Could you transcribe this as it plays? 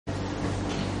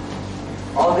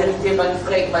En vérité, man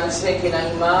frère, man sait qu'il y a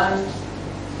iman,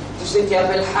 tout ce qui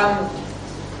appelle hamd,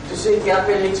 tout ce qui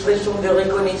appelle l'expression de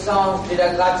reconnaissance, de la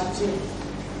gratitude,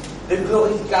 de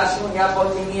glorification, il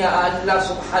appartient à Allah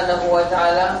subhanahu wa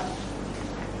ta'ala.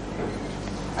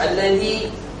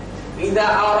 Alladhi, idha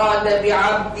arada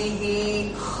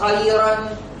bi'abdihi khayran,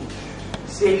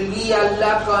 c'est lui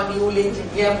Allah quand il voulait du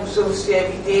bien pour son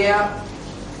serviteur.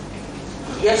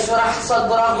 Yashrah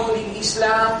sadrahu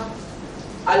l'islam,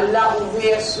 Allah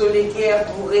ouvert sur les cœurs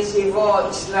pour recevoir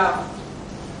l'islam.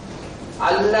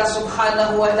 Allah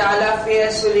subhanahu wa ta'ala fait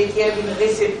sur les cœurs une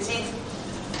réceptive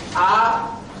à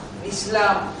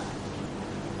l'islam.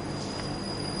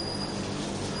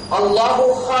 Allahu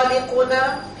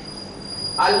khaliquna,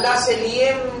 Allah c'est lui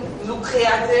nous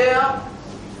créateur.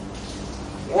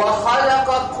 Wa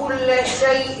khalaqa kulla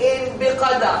shay'in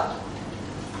biqadar.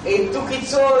 Et toute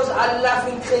chose, Allah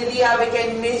fait créer avec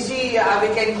une mesure,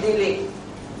 avec un délai.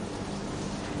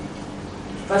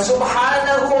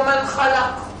 فسبحانه من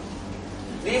خلق.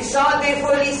 Les sans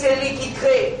défaut, c'est lui qui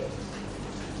crée.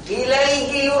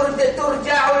 إليه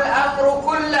ترجع الأمر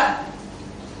كله.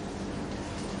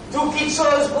 Toute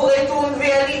chose pourrait tourner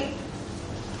vers lui.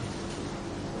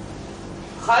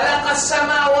 خلق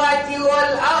السماوات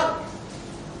والأرض.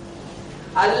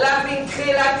 Allah vient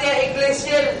créer la terre et le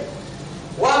ciel.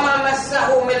 وما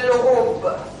مسه من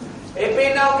لغوب. Et puis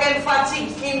il n'y a aucune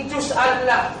fatigue qui ne touche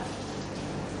Allah.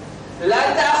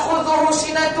 لا تأخذه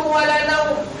سنة ولا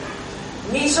نوم.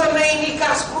 Ni sommeil ni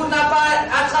casse-cou n'a pas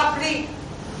attrapé.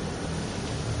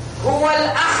 هو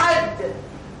الأحد.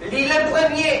 Lui le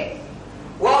premier.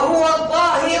 وهو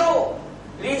الظاهر.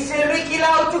 Lui c'est lui qui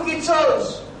a toute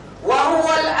chose. وهو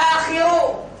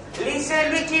الآخر. Lui c'est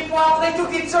lui qui prend après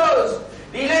toute chose.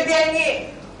 Lui le dernier.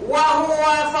 وهو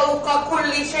فوق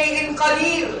كل شيء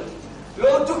قدير.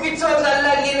 L'autre toute chose,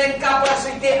 Allah lui a une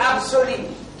capacité absolue.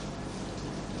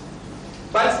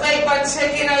 Ban frère, ban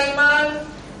sekina iman,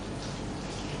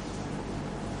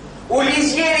 où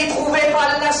l'isier est trouvé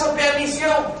par Allah sans permission.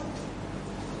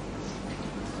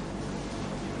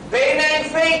 Mais il y a une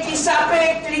fille qui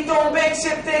s'appelle, qui tombe,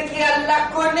 excepté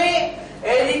qu'Allah connaît,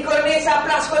 et il connaît sa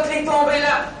place quand il tombe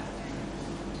là.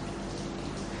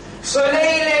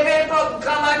 Soleil levé pour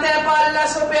grand matin par Allah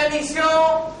sans permission,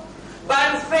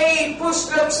 ban fille pousse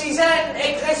l'oxygène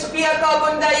et respire le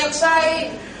carbone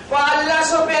dioxyde, par Allah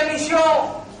sans permission.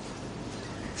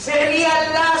 C'est lui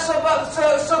Allah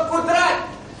son qudrat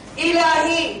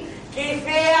ilahi qui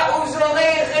fait aux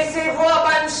oreilles recevoir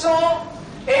ban son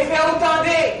et fait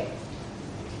entendre.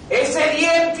 Et c'est lui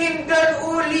qui me donne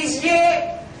où lisier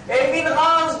et qui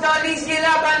range dans lisier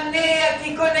là ban nerf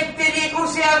qui connecte les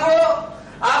coups cerveau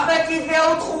afin qu'il fait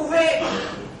retrouver.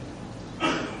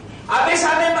 Avec ça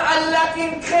même Allah qui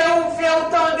me crée ou fait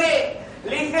entendre,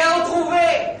 les fait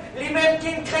retrouver. Lui-même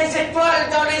qui crée des étoiles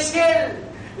dans les ciels,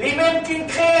 lui-même qui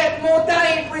crée une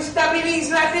montagne pour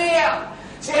stabiliser la terre,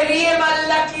 c'est lui-même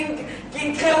Allah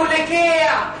qui crée les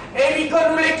cœurs, et lui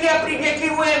connaît les cœurs plus bien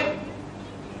qu'il aime.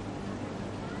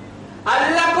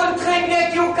 Allah contraint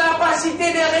bien qu'il a une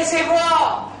capacité de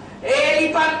recevoir, et il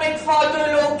ne peut pas mettre fort de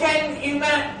l'aucun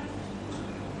humain.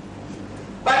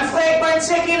 Ban frère, ban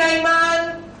sekina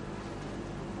iman,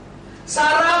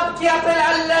 Sarab qui appelle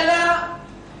Allah là,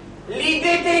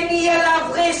 l'idée détenir la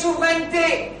vraie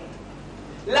souveraineté,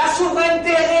 la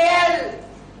souveraineté réelle.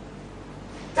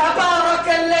 Tabarak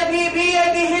alladhi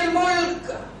biyadihi al-mulk.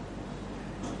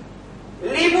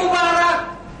 Li Mubarak,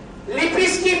 li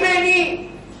puisqu'il bénit,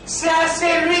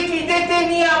 c'est lui qui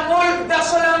détenir le mulk dans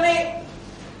son armée.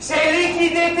 C'est lui qui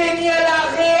détenir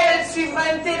la réelle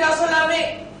souveraineté dans son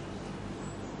armée.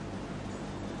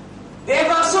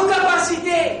 Devant son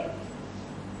capacité,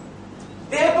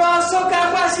 devant son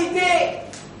capacité,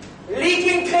 lui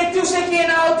qui crée tout ce qui est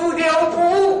autour de vous pour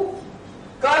vous.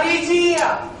 Quand il dit,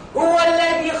 هو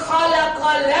الذي خلق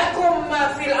لكم ما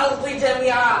في الأرض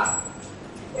جميعا.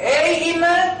 Et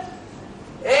humain,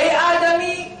 et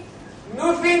Adami,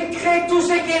 nous finissons créer tout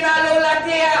ce qui est dans la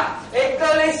terre et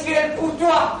dans les ciels pour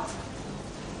toi.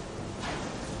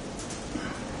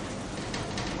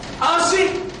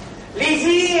 Ensuite,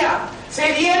 les c'est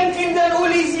lui qui me donne où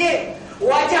les yeux.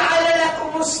 وَجَعَلَ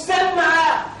لَكُمُ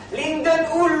السَّمْعَ. Il me donne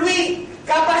où lui,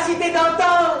 capacité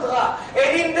d'entendre.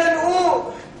 Et il me donne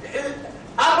où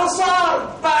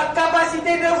absor,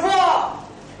 capacité de voir.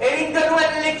 Et il me donne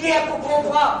où l'équerre pour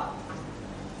comprendre.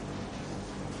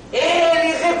 Et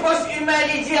les réponses humaines,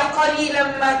 il dit قَلِيلًا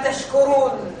مَا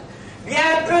تَشْكُرُونَ.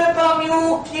 Bien peu parmi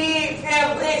vous qui fait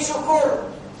un vrai shukr.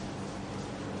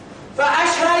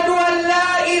 فَأَشْهَدُ أَنْ لَا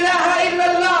إِلَهَ إِلَّا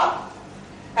اللَّهِ.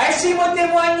 Ainsi m'ont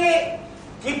témoigné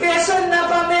que personne n'a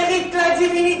pas mérité la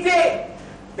divinité,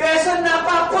 personne n'a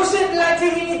pas possède la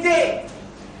divinité.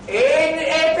 Et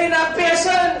puis la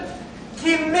personne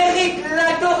qui mérite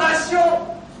l'adoration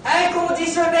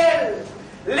inconditionnelle,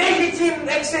 légitime,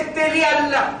 excepté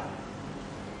Allah.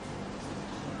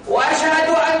 وأشهد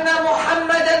أن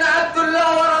محمدا عبد الله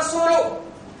ورسوله.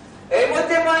 Et moi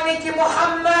témoigne que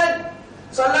Muhammad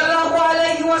sallallahu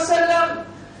alayhi wa sallam,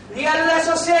 li Allah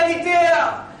son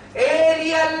serviteur et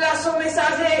li Allah son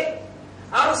messager.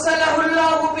 أرسله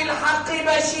الله بالحق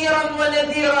بشيرا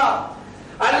ونذيرا.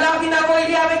 Allah vient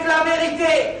envoyer avec la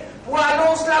vérité pour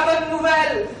annoncer la bonne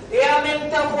nouvelle et en même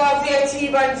temps pour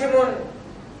avertir du monde.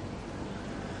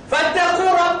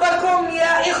 فاتقوا ربكم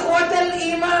يا إخوة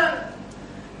الإيمان.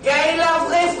 Gagne la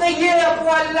vraie frayeur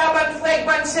pour Allah, ban frère,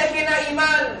 ban sekina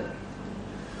iman.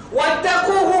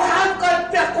 واتقوه حق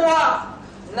التقوى.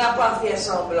 N'a pas fait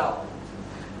semblant.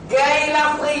 Gagne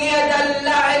la frayeur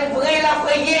d'Allah, une vraie la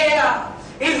frayeur.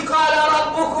 إذ قال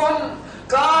ربكم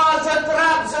quand votre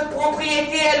rab, votre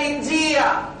propriété, elle dit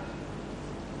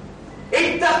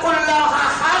اتقوا الله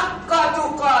حق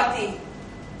تقاته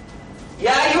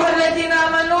يا أيها الذين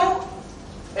آمنوا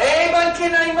أي من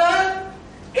كان إيمان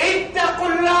اتقوا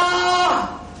الله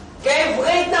qu'un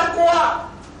vrai taqwa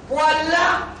pour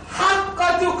Allah حق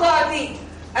تقاته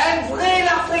un vrai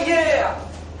la frayeur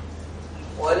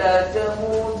ولا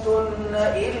تموتن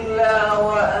إلا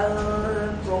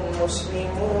وأنتم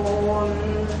مسلمون.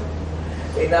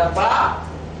 Et n'a pas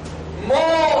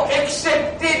mot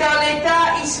excepté dans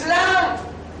l'état islam.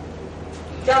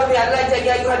 Car Allah dit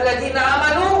ya ayyuhalladhina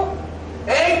amanu.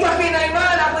 Et toi qui n'as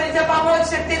iman, après il n'y a pas mot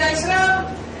excepté dans l'islam.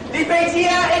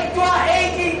 L'ibédia et toi et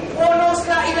qui prononce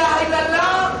la ilaha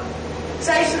illallah.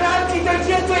 C'est islam qui te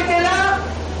dit tu étais là.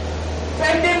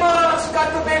 Fais des morts quand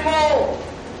tu es mort.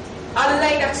 Allah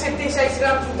il accepté c'est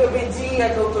islam qui te dit à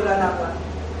d'autres là-bas.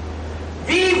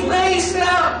 Vivre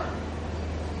islam.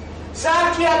 Ça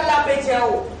qui Allah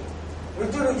pédiao, nous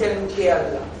tous nous disons que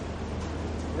Allah.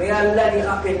 Mais Allah lui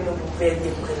rappelle nous pour faire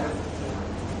des près la vie.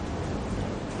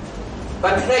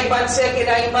 Ban frère, ban sœur qui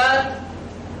est iman,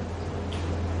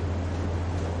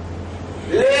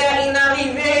 l'heure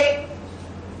inarrivée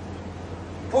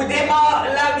pour démarrer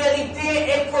la vérité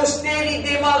et poster les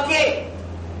démarquer.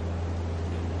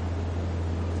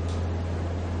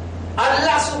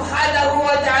 Allah subhanahu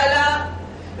wa ta'ala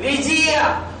lui dit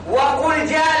وَقُلْ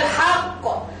جَاءَ الْحَقِّ.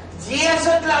 Dis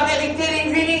la vérité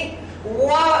l'infini.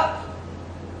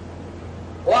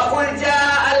 وَقُلْ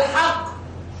جَاءَ الْحَقِّ.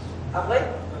 Après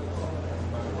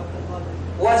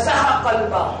وَزَهَقَ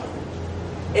الْبَاطِلُ.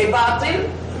 Et batil,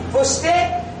 posté,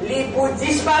 pour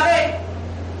disparaître.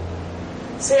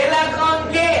 C'est la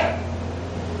grande guerre.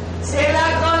 C'est la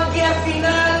grande guerre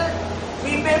finale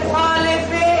qui peut prendre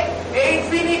l'effet et il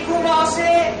finit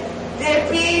commencer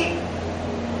depuis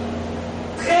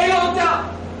très longtemps.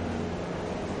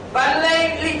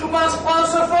 Il commence à prendre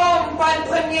sa forme par une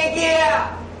première guerre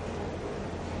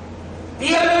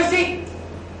biologique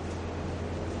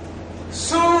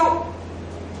sous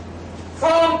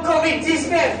forme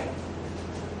Covid-19.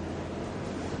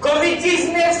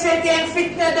 Covid-19 c'était un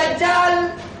fitna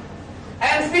dajjal,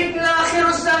 un fitna akhir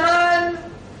al-zaman,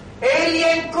 et il y a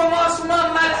un commencement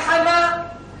malhama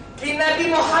qui Nabi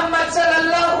Muhammad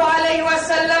sallallahu alayhi wa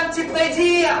sallam t'y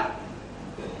prédit.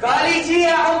 Quand il dit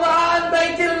à Umran,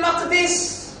 Bayt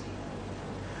al-Maqdis,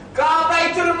 quand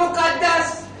Bayt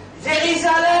al-Muqaddas,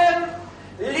 Jérusalem,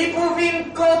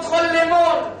 l'Ipouvine contrôle le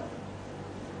monde.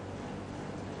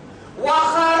 Wa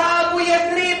kharabu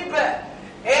Yathrib,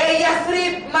 et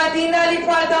Yathrib, Madina,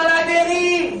 l'Ipoil dans la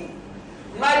dérive,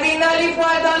 Madina,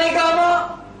 l'Ipoil dans les gamins.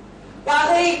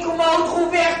 Pareil, comment on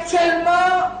trouve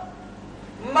actuellement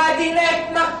Madina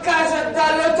et Makkah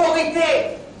dans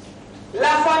l'autorité.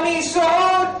 La famille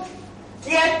Saoud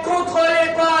qui est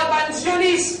contrôlée par les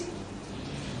sionistes.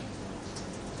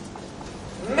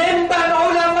 Même par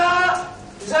les ulama,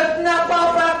 je n'ai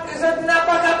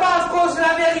pas capable de cause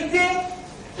la vérité.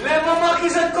 Le moment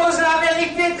qu'ils se cause la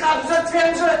vérité,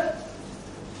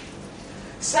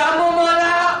 c'est à ce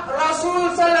moment-là,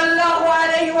 Rasoul sallallahu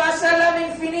alayhi wa sallam,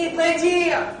 il finit par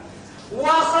dire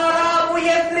wa kharabu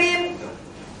Yathrib.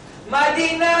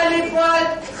 Madina, les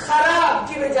poils, kharab,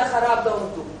 qui veut dire kharab dans le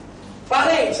tout?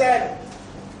 Pareil, c'est.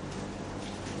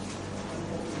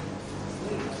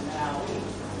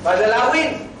 Pas de la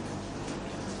ruine.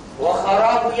 Wa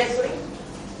kharab Yathrib.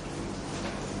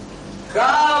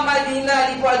 Quand Madina,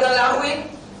 les poils dans la ruine,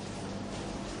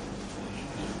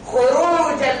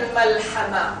 khuruj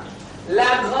al-malhama,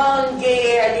 la grande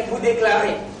guerre, elle est pour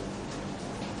déclarer.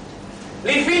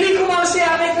 Les finis commençaient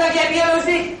avec la guerre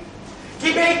biologique,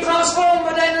 qui peut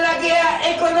transformer dans la guerre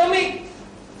économique,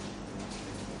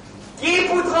 qui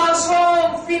peut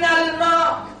transformer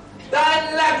finalement dans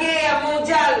la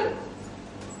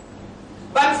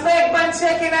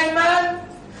 25 Naïman,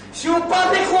 si vous ne pas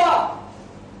de croire,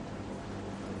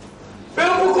 mais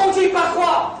vous continuez pas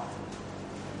croire.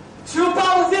 Si vous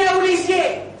pas ouvert les yeux,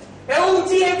 et vous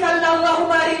dites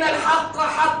qu'Allahumma arina al-haqqa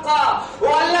haqqa, ou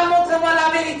Allah montre-moi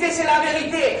la vérité, c'est la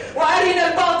vérité, ou arina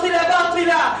al-batila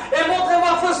batila, et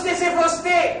montre-moi fausseté, c'est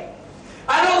fausseté.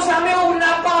 Alors jamais on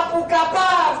n'a pas pour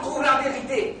capable de trouver la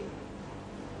vérité.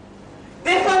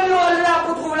 Défends-nous Allah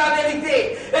pour trouver la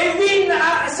vérité. Et viens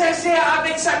sincère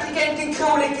avec ça qui gagne qui crée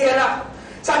les qui est là.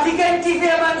 Ça qui gagne qui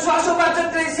fait un oiseau par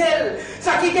toutes les ailes.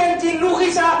 Ça qui gagne qui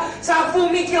nourrit sa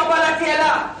fourmi qui en bas la qui est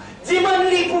là.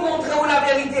 Dis-moi-lui pour montrer où la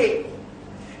vérité.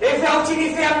 Et faire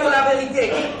utiliser ferme la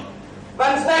vérité.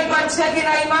 Ban frère, ban chèque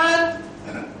Naïman.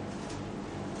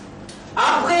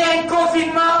 Après un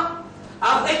confinement,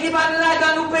 après qu'il va là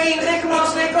dans nos pays, il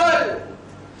recommence l'école.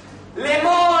 Le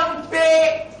monde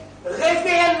peut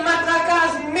refaire une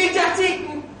matraquage médiatique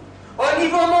au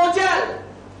niveau mondial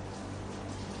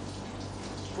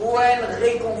pour un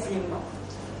reconfinement.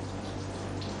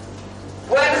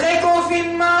 Pour un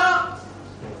reconfinement,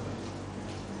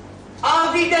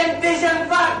 envie d'une deuxième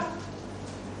vague.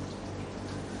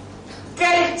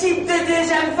 Quel type de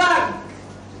deuxième vague?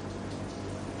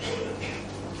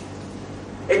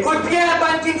 Écoute bien,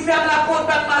 ban qui ferme la porte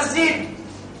ban masjid,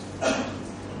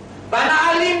 ban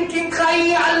alim qui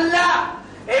trahit Allah,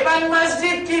 et ban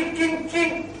masjid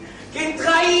qui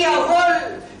trahit un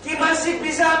rôle qui masjid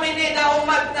bizarre mené dans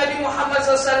l'ummat Nabi Muhammad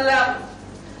sallallahu alayhi wa sallam.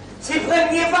 Si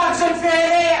premier vague, je ne fais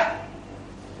rien.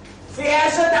 Fais un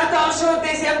jeu d'attention aux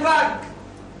deuxième vague.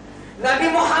 Nabi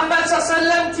Muhammad sallallahu alayhi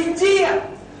wa sallam t'indir,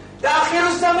 d'Akhir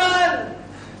al-Zaman,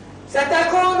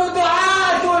 ستكون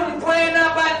دعاة بين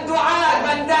دعاة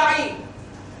بن داعي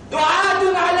دعاة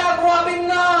على أبواب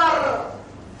النار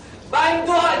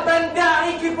بن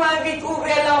داعي qui peut inviter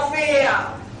ouvrir l'enfer.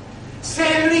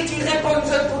 C'est lui qui répond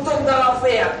pour tomber dans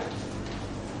l'enfer.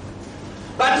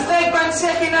 Ban frère, ban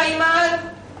sœur qui n'a iman.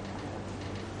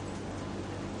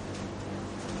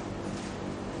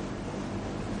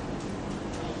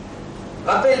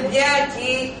 Rappelle bien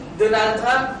qui Donald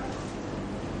Trump,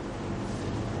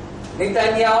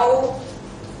 Netanyahu,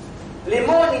 le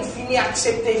monde il finit à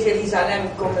accepter Jérusalem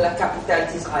comme la capitale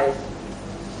d'Israël.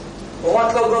 On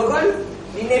rentre au Gogol,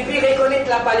 il n'est plus reconnaître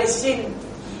la Palestine,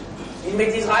 il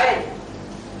met Israël.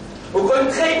 On connaît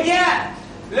très bien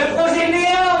le projet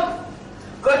néant,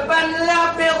 quand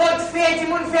la période fait du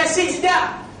monde fait sijda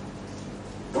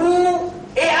pour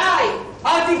AI,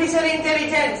 Artificial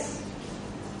Intelligence.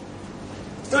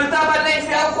 Tout le temps, il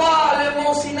fait croire le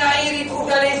mont Sinaï, il trouve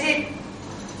dans l'Égypte.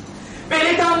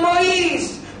 Mais dans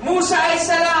Moïse, Moussa et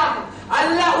Salam,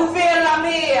 Allah a ouvert la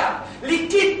mer, il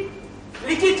quitte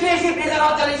l'Égypte, il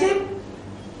rentre dans l'Égypte.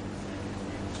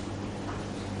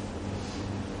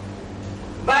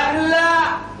 Ben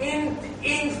là,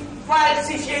 il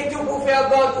falsifie tout pour faire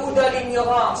God ou dans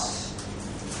l'ignorance.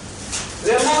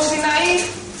 Le mont Sinaï,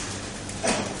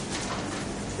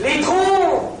 les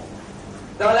trouve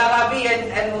dans l'Arabie,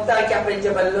 une montagne qui s'appelle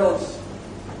Jabal Lawz.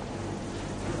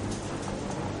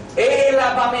 Et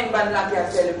là-bas même, Banla qui a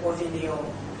fait le projet Lyon.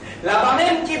 Là-bas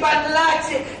même, qui Banla,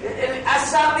 à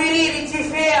Samiri, il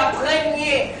fait un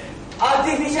premier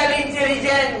Artificial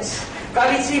Intelligence. Quand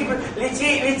il fait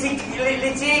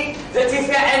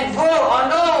un vol en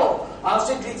eau,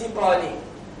 ensuite il parle.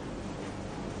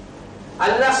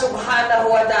 Allah subhanahu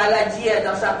wa ta'ala dit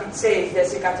dans chapitre 16,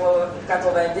 verset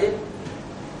 82,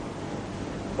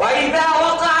 وَإِذَا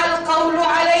وَقَعَ الْقَوْلُ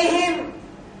عَلَيْهِمْ,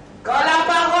 quand la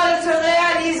parole se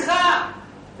réalisera,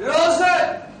 l'ose,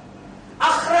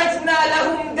 أَخْرَجْنَا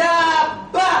لَهُمْ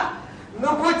دَابَّةً,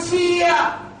 nous boutir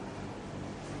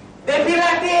depuis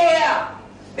la terre,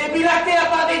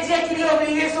 pas de dire qu'il est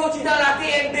obligé de sortir dans la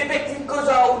terre, des petites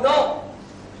causes ou non.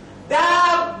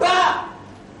 Dabba,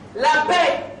 la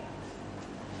bête.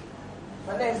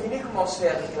 Maintenant, venez comment se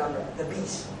faire avec la bête, la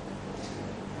bise.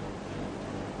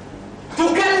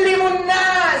 تكلم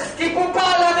الناس qui peut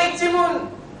parler avec tout le monde.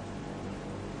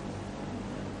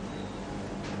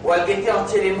 Ou elle était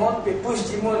entier les mondes, puis pousse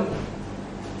du monde.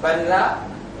 Ben là,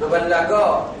 le ben la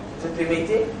gore, je te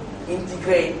mettais,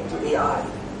 integrate to AI.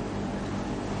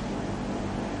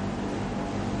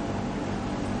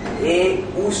 Et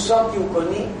où sont qui vous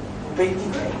connaissez, vous pouvez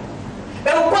intégrer.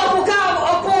 Et on peut pas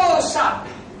opposer ça,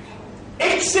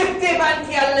 excepté ben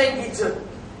qui a l'individu.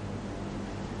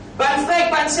 Ben frère,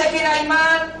 ben sœur qui n'a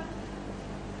iman,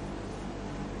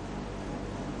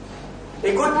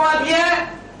 écoute-moi bien,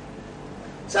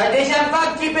 c'est la deuxième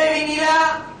vague qui peut venir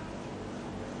là.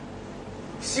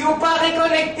 Si vous pas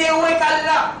reconnecté avec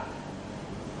Allah,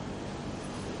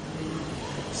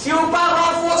 si vous pas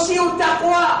renforcé au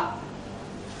taqwa,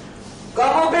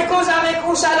 comme on peut cause avec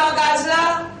vous, ça langage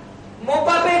là, mon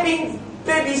papa peut dire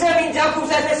que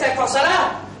vous avez fait 5 fois ça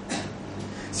là.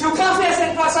 Si vous ne pouvez pas faire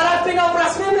 5 fois ça là, vous en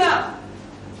place même là.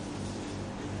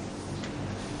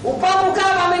 Ou pas mon cas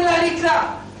m'amène la ligue là.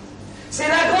 C'est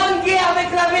la grande guerre avec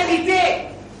la vérité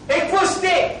et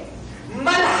fausseté.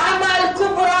 Malhama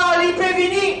al-Kubra,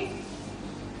 l'Ipevini.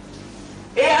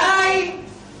 Et aïe,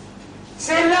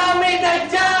 c'est l'armée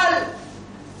d'Adjal.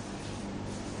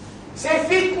 C'est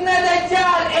Fitna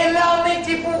Dajjal et l'armée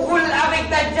qui roule avec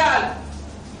Dajjal.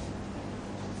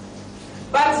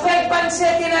 Ban frère, ban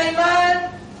sœur qui n'a iman.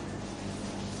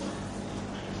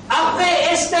 Après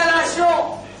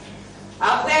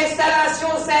installation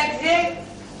 5G,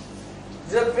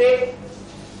 je vais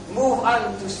move on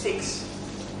to 6.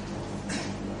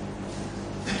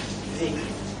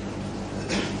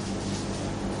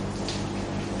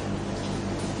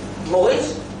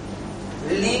 Maurice,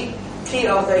 lit Key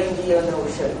of the Indian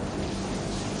Ocean.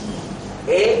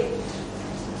 Et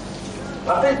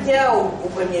rappelle bien au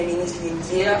Premier ministre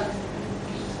indien,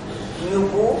 nous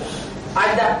pouvons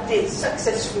adapter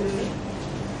successfully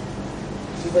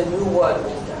to the New World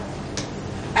Order.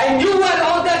 Un New World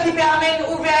Order qui permet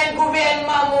d'ouvrir un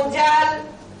gouvernement mondial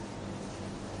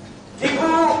qui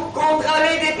peut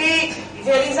contrôler des pays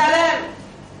Jérusalem.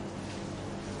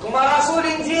 Comme Rasoul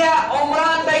India,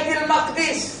 Omran Bait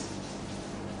al-Maqdis.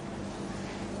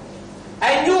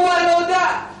 Un New World Order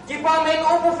qui permet de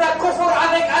faire kufr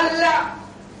avec Allah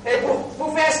et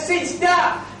pour faire sijda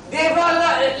devant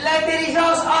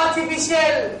l'intelligence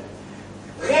artificielle.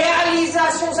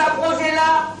 Réalisation de ce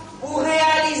projet-là pour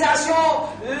réalisation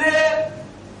le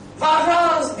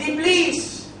vengeance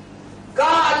d'Iblis. Quand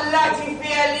Allah qui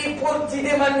fait les pour qui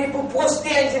demande pour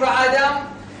proster un petit Adam,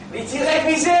 il tire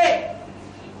révisé.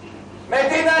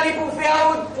 Maintenant, il pour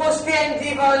faire proster un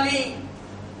devant lui.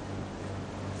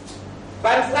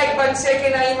 Ban frère, ban sœur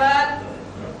iman.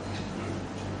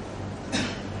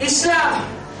 Islam,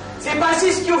 c'est pas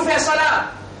si ce qui vous fait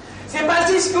cela. C'est pas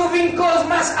si ce qui vous fait une cause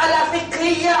masse à la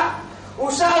fikriya. Ou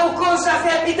ça, ou cause ça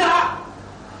fait bida.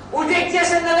 Ou dès qu'il y a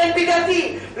cette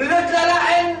bidati, le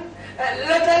tala'en,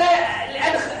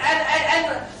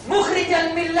 mukhrij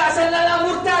al-millah, c'est la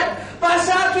murtad. Pas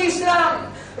ça qui islam.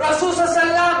 Rasul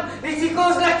sallam, il dit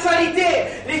cause l'actualité,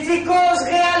 il dit cause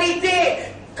réalité.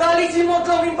 Quand il dit montre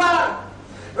l'homme, il parle.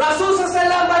 Rasul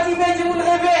sallam va dire du monde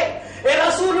rêver. Et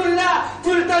Rasulullah,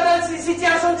 tout le temps dans ces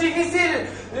situations difficiles,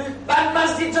 ban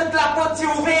masjid toute la porte est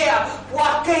ouverte pour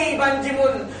accueillir ban du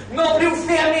monde, non plus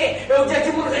fermé, et on dit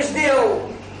du monde reste dehors.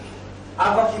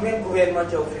 Avant qu'il vienne le gouvernement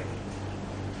qui est ouvert.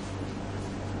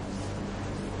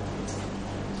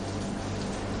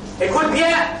 Écoute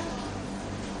bien.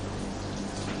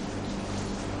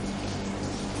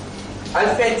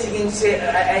 Elle fait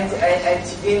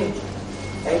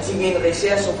une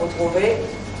recherche pour trouver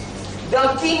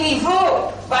dans quel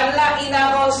niveau par là il a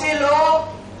avancé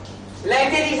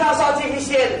l'intelligence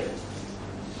artificielle.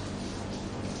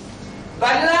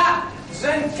 Par là, je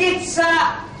ne quitte sa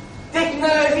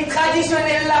technologie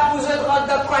traditionnelle là pour je rentrer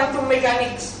dans quantum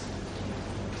mechanics.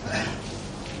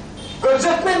 Quand je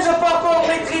peux pas encore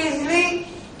maîtriser,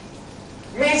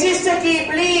 mais c'est ce qui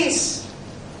blisse.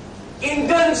 Il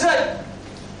donne ça,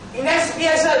 il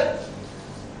inspire ça,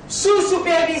 sous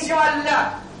supervision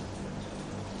Allah.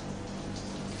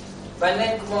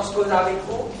 Maintenant, commence cause avec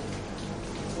vous.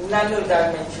 Nano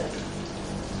dimension.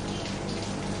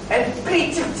 Un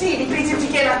petit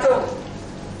atome.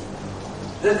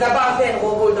 Vous êtes capable de faire un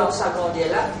robot dans sa grandeur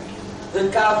là. Vous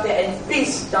êtes capable de faire une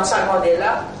piste dans sa grandeur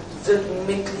là. Vous êtes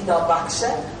mettre dans le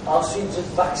vaccin. Ensuite, vous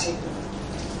êtes vacciné.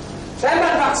 C'est un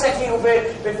bon vaccin qui vous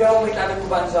peut faire mettre avec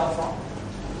vos enfants.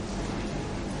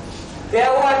 Faites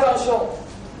attention.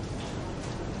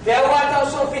 Faites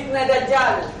attention, fitna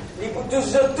dajjal. Il faut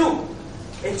tous tout.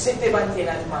 Et c'était ban qui est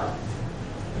dans l'iman.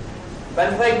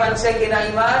 Ban frère, ban sœur qui est dans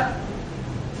l'iman.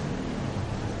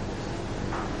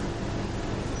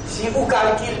 Si vous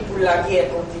calculez pour la guerre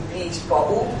contre l'Église, pas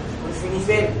où, vous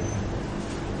finissez.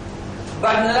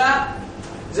 Ban là,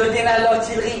 je donne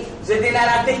l'artillerie, je donne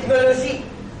la technologie,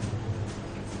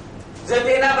 je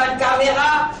donne la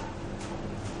caméra,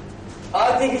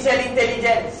 artificial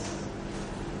intelligence.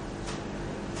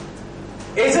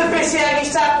 Et je fais servir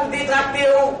ça pour détracter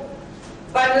où,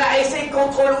 ban là, essayer de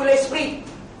contrôler l'esprit.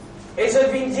 Et je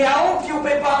viens dire à où qui vous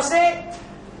peut penser,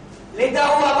 les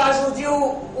darons à base de Dieu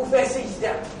ou faire ces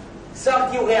idées, sans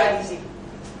qu'ils réalisent.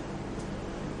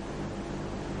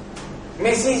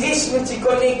 Mais si nous tu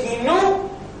connais qui nous,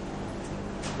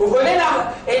 vous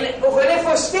connaissez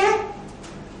fausseté,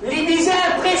 les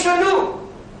misères après chez nous.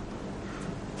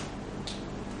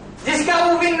 Jusqu'à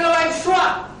vous venir dans un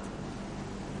choix.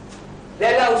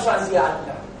 Là où choisir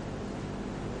Allah.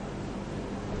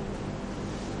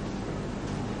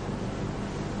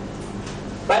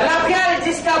 Ben l'après,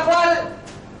 jusqu'à poil,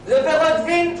 le verrot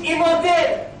vin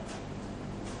immortel.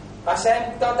 Parce que c'est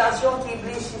une tentation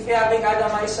qu'Iblis fait avec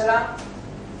Adam alayhi salam.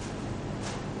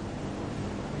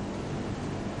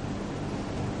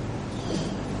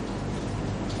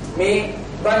 Mais,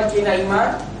 bon qui n'a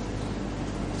iman,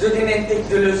 je donne une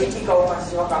technologie qui a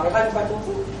passé sur la caméra, il pas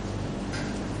tout.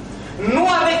 Nous,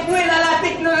 avec nous, on a la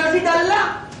technologie d'Allah.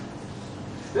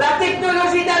 La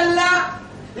technologie d'Allah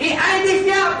est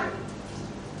indéfiable.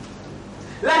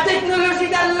 La technologie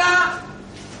d'Allah,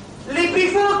 les plus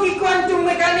forts qui quantum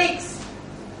mechanics.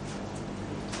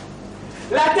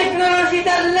 La technologie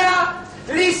d'Allah,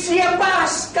 les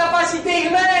surpasse capacité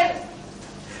humaine.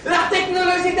 La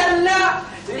technologie d'Allah,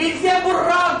 les vient pour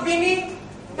revenir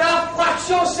dans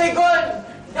fraction seconde,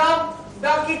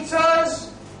 dans quelque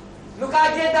chose. Nous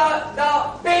avons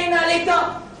dans peine à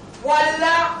l'état.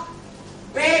 Voilà,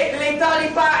 mais l'état n'est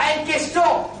pas une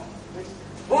question.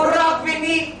 Pour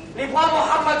revenir, le prophète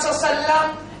Mohammed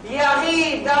sallam, il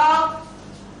arrive dans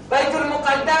Baytul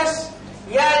Muqaddas,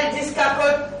 il y a le jusqu'à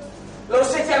côté, le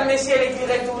 7e ciel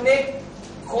est retourné,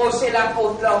 crosser la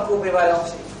côte là pour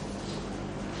balancer.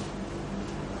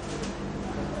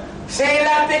 C'est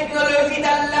la technologie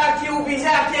d'Allah qui oblige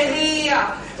à acquérir.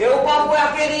 Et au pas pour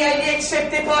acquérir, il est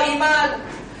accepté par Iman.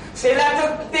 C'est la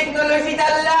technologie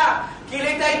d'Allah qui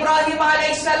est à Ibrahim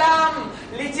alayhi salam.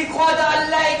 Les qui croient dans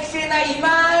Allah et qui est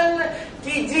Iman,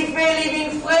 qui dit fait les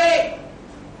vins frais.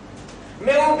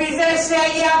 Mais oblige à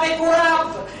essayer avec Urab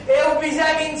et oblige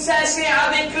à s'asseoir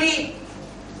avec lui.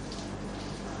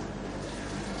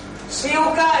 Si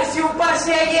vous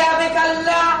passez avec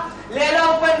Allah, les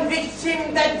lampes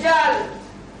victimes d'Adjal.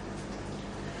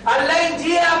 Allah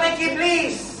dit avec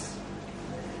Iblis,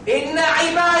 Inna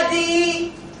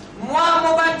ibadi, moi,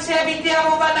 mon ban serviteur,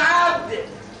 mon ban abd,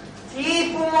 qui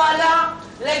pour moi là,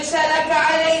 laysa laka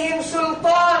alayhim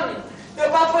sultan, de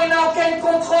pas prendre aucun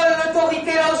contrôle,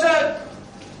 l'autorité aux autres.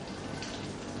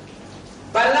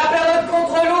 Par la période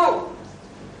contrôle où,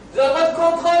 je votre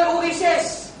contrôle aux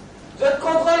richesses, je votre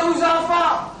contrôle aux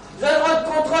enfants, je votre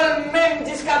contrôle même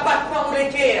jusqu'à battement ou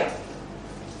l'équerre.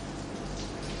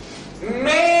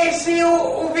 Mais si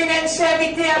vous venez de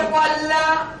servir à Allah,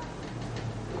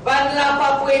 vous n'avez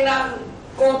pas pris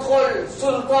contrôle,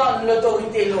 sultan,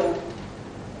 l'autorité l'eau.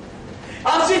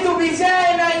 Ensuite, vous visez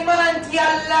un iman qui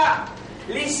Allah,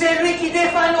 c'est lui qui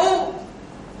défend nous.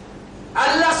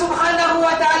 Allah subhanahu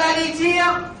wa ta'ala lui dit,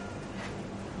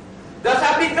 dans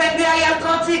chapitre 22, ayat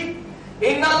 38,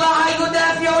 Inna Allah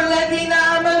yudafi'u alladhina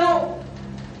amanu.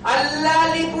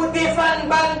 Allah li pour défendre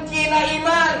ban qui na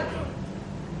iman.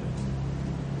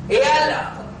 Et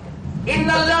Allah,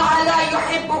 Inna Allah la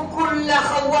yuhibbu kulla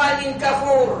khawanin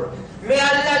kafur. Mais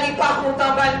Allah n'est pas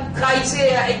content ban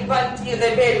trahir avec ban qui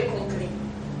rebelle contre lui.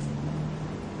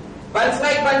 Ban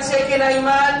frère ban c'est qui na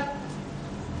iman.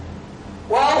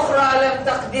 Wa ukhra lam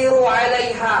taqdiru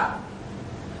alayha.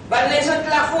 Ben les autres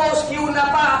la force qui n'a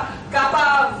pas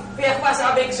capable de faire face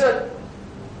avec eux.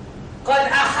 Quand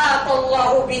ahata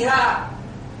Allah biha,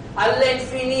 Allah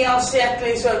finit en cercle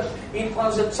les autres, il prend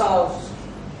cette chose.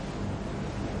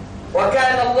 Wa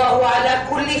kana Allah ala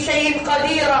kulli shay'in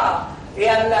qadira. Et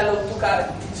Allah en tout cas,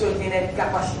 il a une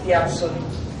capacité absolue.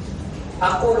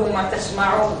 Aqulu ma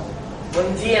tasma'un,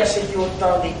 on dit à ceux qui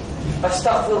entendent.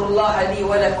 Fastaghfirullah li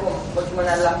wa lakum, wa man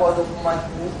Allah pardon pour moi.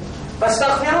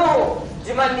 Fastaghfiruhu.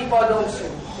 Demande pardon aussi.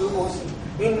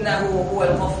 Innahu huwa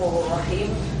al-ghafurur rahim.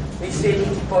 Et c'est lui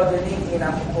qui pardonne et n'a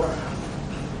pas pour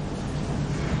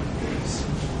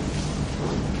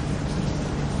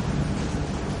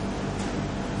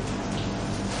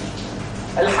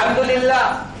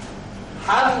Alhamdulillah.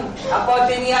 Hamd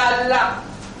appartient à Allah.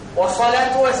 Wa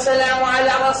salatu wa salam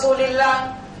ala rasulillah.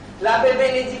 La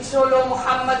bénédiction de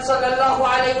Muhammad sallallahu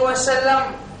alayhi wa sallam.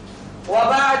 Wa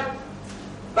ba'd.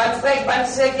 Ban frère, ban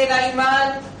sekena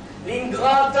iman, l'un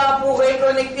grand temps pour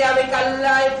reconnecter avec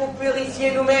Allah et pour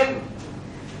purifier nous-mêmes.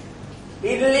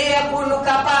 Il est pour nous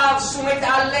capables de soumettre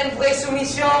à Allah une vraie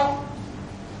soumission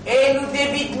et nous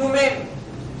débite nous-mêmes.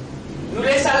 Nous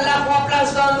laissons Allah prendre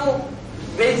place dans nous.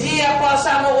 Mais dire pour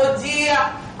ça, nous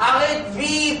redire, arrête de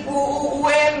vivre pour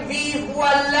nous-mêmes, vivre pour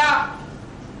Allah.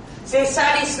 C'est ça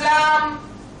l'islam.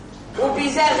 Ou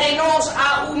bien renonce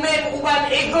à nous-mêmes ou à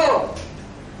l'ego.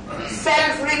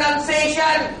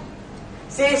 Self-renunciation,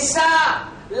 c'est ça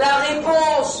la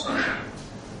réponse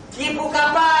qui est pour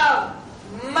capable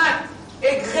mat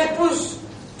et repousse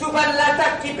tout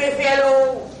l'attaque qui peut faire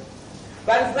l'eau.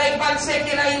 Ban frère, ban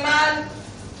sekena iman,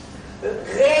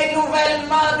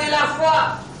 renouvellement de la foi,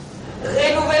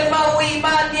 renouvellement au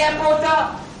iman est important.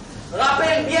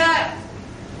 Rappelle bien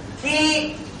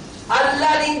qui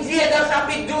Allah l'indique dans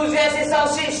chapitre 12 verset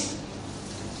 106.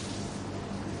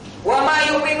 Wa ma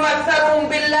yu'minu aktharuhum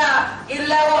billah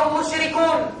illa wa hum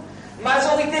mushrikun.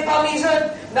 Majorité parmi eux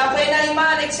n'a pas un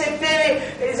iman excepté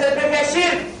les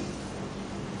péchés.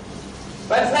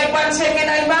 Ban frère ban cheikh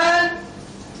un iman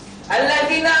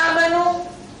alladhina amanu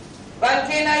ban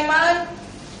ken iman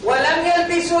wa lam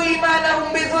yalbisu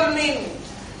imanahum bi dhulmin.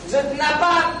 Je n'a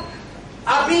pas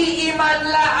abi iman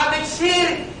la avec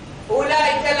shirk.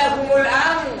 Ulaika lahumul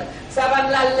amn. Ça va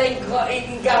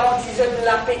une garantie de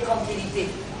la paix et tranquillité.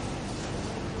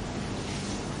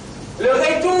 Le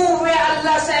retour vers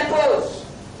Allah s'impose.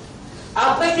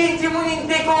 Après qu'il t'immunise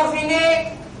déconfiné,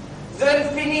 je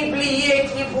ne finis oublier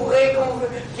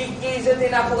qu'ils étaient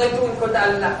là pour retourner contre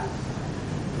Allah.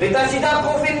 Les incidents de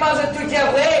confinement, je tout dis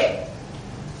vrai.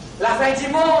 La fin du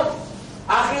monde,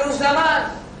 Akhirou Zaman,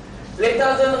 les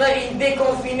temps donnerait une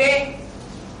déconfinée,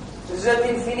 je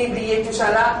ne finis oublier tout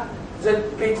ça là.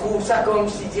 Je trouve ça comme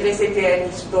si dirais c'était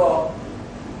une histoire.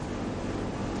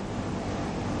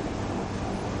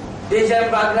 Deuxième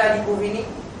vague là, il faut venir.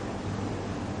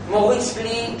 Maurice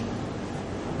Lee,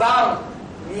 bam,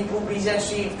 il faut bien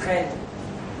suivre le train.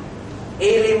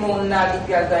 Et les mondes là,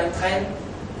 il y a un train.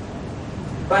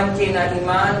 Banque na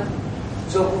iman,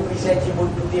 je vous bien qui vous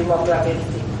tout mort la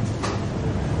vérité.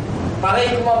 Pareil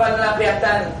comme on va la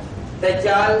perdre,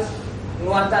 Dajjal,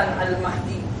 nous attendons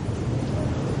Al-Mahdi.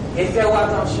 Et faites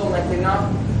attention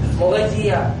maintenant, m'aurait dit,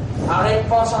 arrête de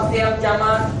penser en termes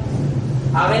diamant,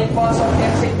 arrête de penser en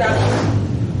termes sectarisme,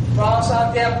 pense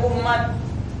en termes ummat,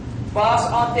 pense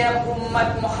en termes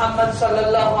ummat Muhammad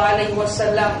sallallahu alayhi wa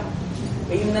sallam.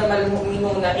 Innama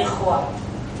al-mu'minuna ikhwa,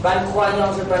 ban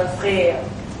croyants et ban frères,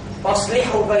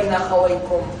 aslihu bayna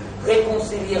khawaykum,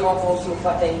 réconcilier renforcer aux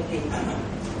fatalités.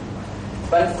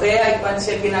 Ban frère et ban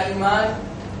sekina iman,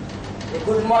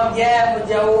 écoute-moi bien, mon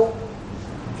diao.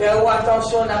 Fais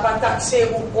attention, n'a pas taxé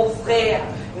aux frères,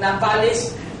 n'a pas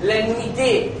laissé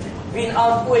l'ennemité, vient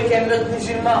entre vous et l'autre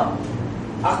musulman,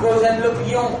 à cause de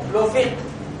l'opinion, l'offre,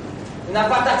 n'a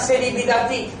pas taxé les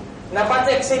bidati, n'a pas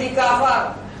taxé les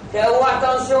kafars. Fais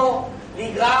attention, les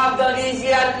graves dans les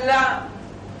yeux là.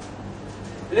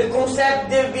 Le concept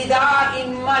de bida est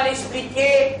mal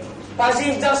expliqué, pas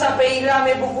juste dans ce pays-là,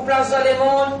 mais beaucoup plus dans le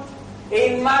monde,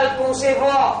 et mal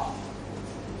concevoir.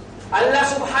 Allah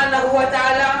subhanahu wa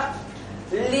ta'ala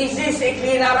lisez c'est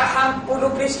qu'il a raham pour nous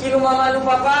plus qu'il nous maman nous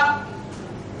papa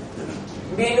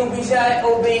mais nous besoin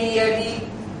obéir à lui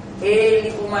et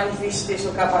lui pour manifester sa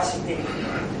capacité.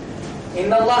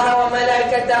 Inna Allah wa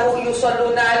malaikatahu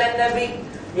yusalluna ala nabi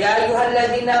ya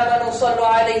ayyuhalladhina amanu sallu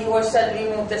alayhi wa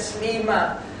sallimu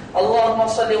taslima. Allahumma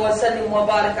salli wa sallim wa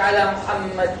barik ala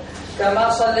Muhammad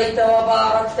kama sallaita wa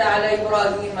barakta ala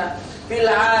Ibrahim في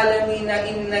العالمين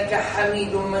إنك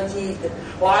حميد مجيد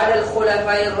وعلى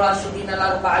الخلفاء الراشدين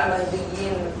الأربعة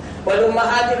المهديين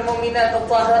والأمهات المؤمنات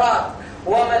الطاهرات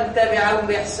ومن تبعهم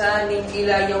بإحسان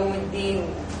إلى يوم الدين.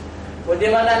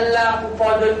 ودمان الله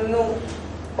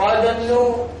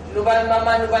pardonne-nous, nous ban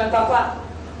maman, nous ban papa.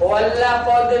 Oh Allah,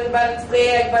 pardonne ban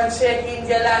frère, ban sœur qui dit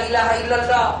la ilaha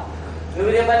illallah. Nous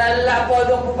demandons Allah,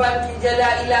 pardonne pour ban qui dit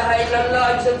la ilaha illallah,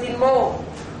 ils sont morts.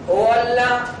 Oh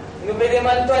Allah, nous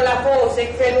demandons la force et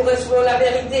que nous recevons la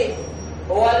vérité.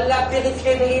 Oh Allah,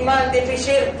 purifiez-nous l'iman des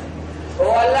péchés.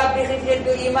 Oh Allah,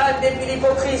 purifiez-nous l'iman depuis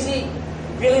l'hypocrisie.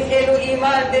 Purifiez-nous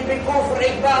l'iman depuis le kufr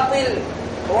et le batil.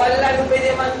 Oh Allah, nous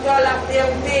demandons la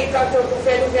fermeté quand on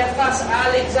fait nous faire face à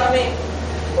l'examen.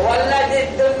 Oh Allah,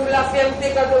 donne-nous la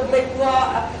fermeté quand on met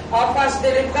nous en face de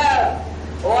l'épreuve.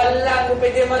 Oh Allah, nous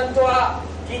demandons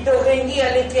qui te réunit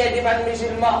à l'équerre des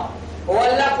musulmans. Oh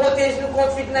Allah, protège-nous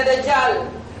contre fitna dajjal.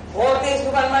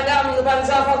 Protège-nous, madame, nous ban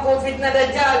enfants contre fitna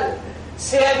dajjal.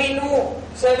 Servis-nous,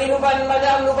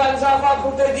 madame, nous ban enfants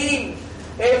pour te dire.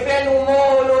 Et fais-nous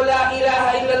mot, la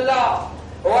ilaha illallah.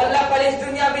 Oh Allah,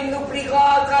 Palestiniens, bin nous plus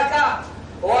grand tracas.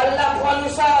 Oh Allah, prends-nous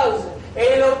choses.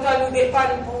 Et l'autre nous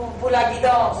dépanne pour la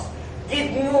guidance.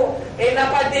 Guide-nous. Et n'a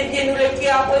pas dévié nous les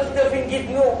pieds après que tu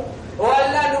guide-nous. Oh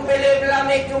Allah, nous peux les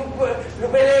blâmer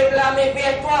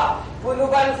vers toi. Pour nous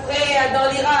ban frères dans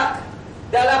l'Irak,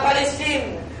 dans la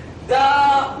Palestine,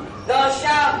 dans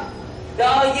Cham,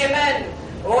 dans Yémen.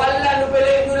 Oh Allah, nous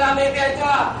voulons nous l'amener vers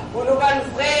toi pour nous ban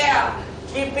frères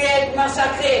qui peut être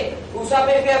massacrés. Vous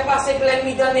savez faire passer que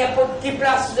l'ennemi dans n'importe qui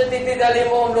place de t'aider dans les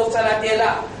mondes, l'autre à la terre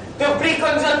là. De plus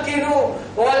comme ça que nous,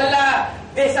 oh Allah,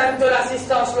 descends de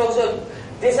l'assistance aux autres.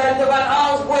 Descends de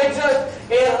l'ange pour les autres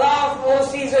et renforce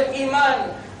aussi notre iman,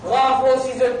 renforce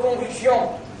aussi notre conviction.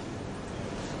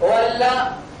 Oh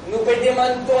Allah, nous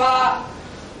demandons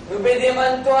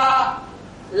toi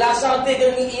la santé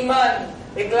de nous iman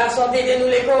et que la santé de nous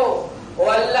les corps. Oh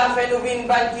Allah, fais-nous une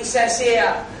banque qui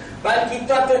sincère, banque qui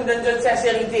tourne de notre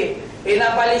sincérité. Et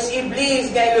n'a pas les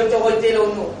iblis gagne l'autorité là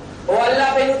nous. Oh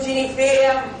Allah fait nous tenir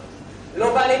ferme.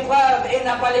 L'on va l'épreuve et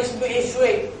n'a pas les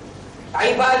échouer.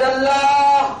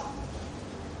 Ibadallah.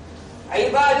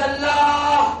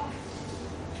 Ibadallah.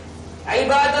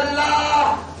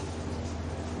 Ibadallah.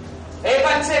 Et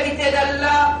pas de serviteur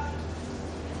d'Allah.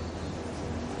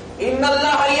 Inna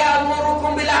Allah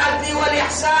ya'murukum bil 'adli wal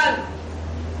ihsan.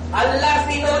 Allah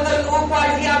fait nous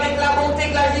agir avec la bonté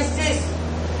et la justice.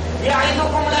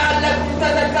 Ya'idukum la'allakum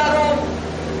tadhakkarun.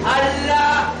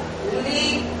 Allah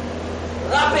lui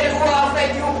rappelle-vous en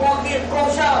fait vous prendre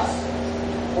conscience.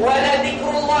 Wa la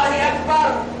dhikrullahi akbar.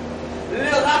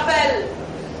 Le rappel,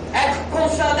 être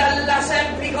conscient d'Allah, c'est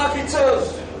une plus grande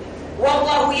chose.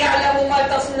 Wallahu ya'lamu ma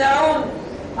tasna'un.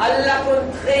 Allah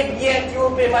connaît très bien que vous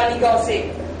pouvez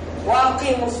manigancer. Wa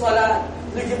aqimus salat.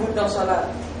 Nous disons dans salat.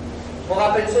 On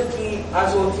rappelle ceux qui, à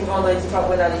jour, qui vendredi, pas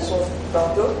prendre la leçon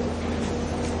tantôt.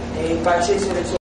 Et pas chez sur les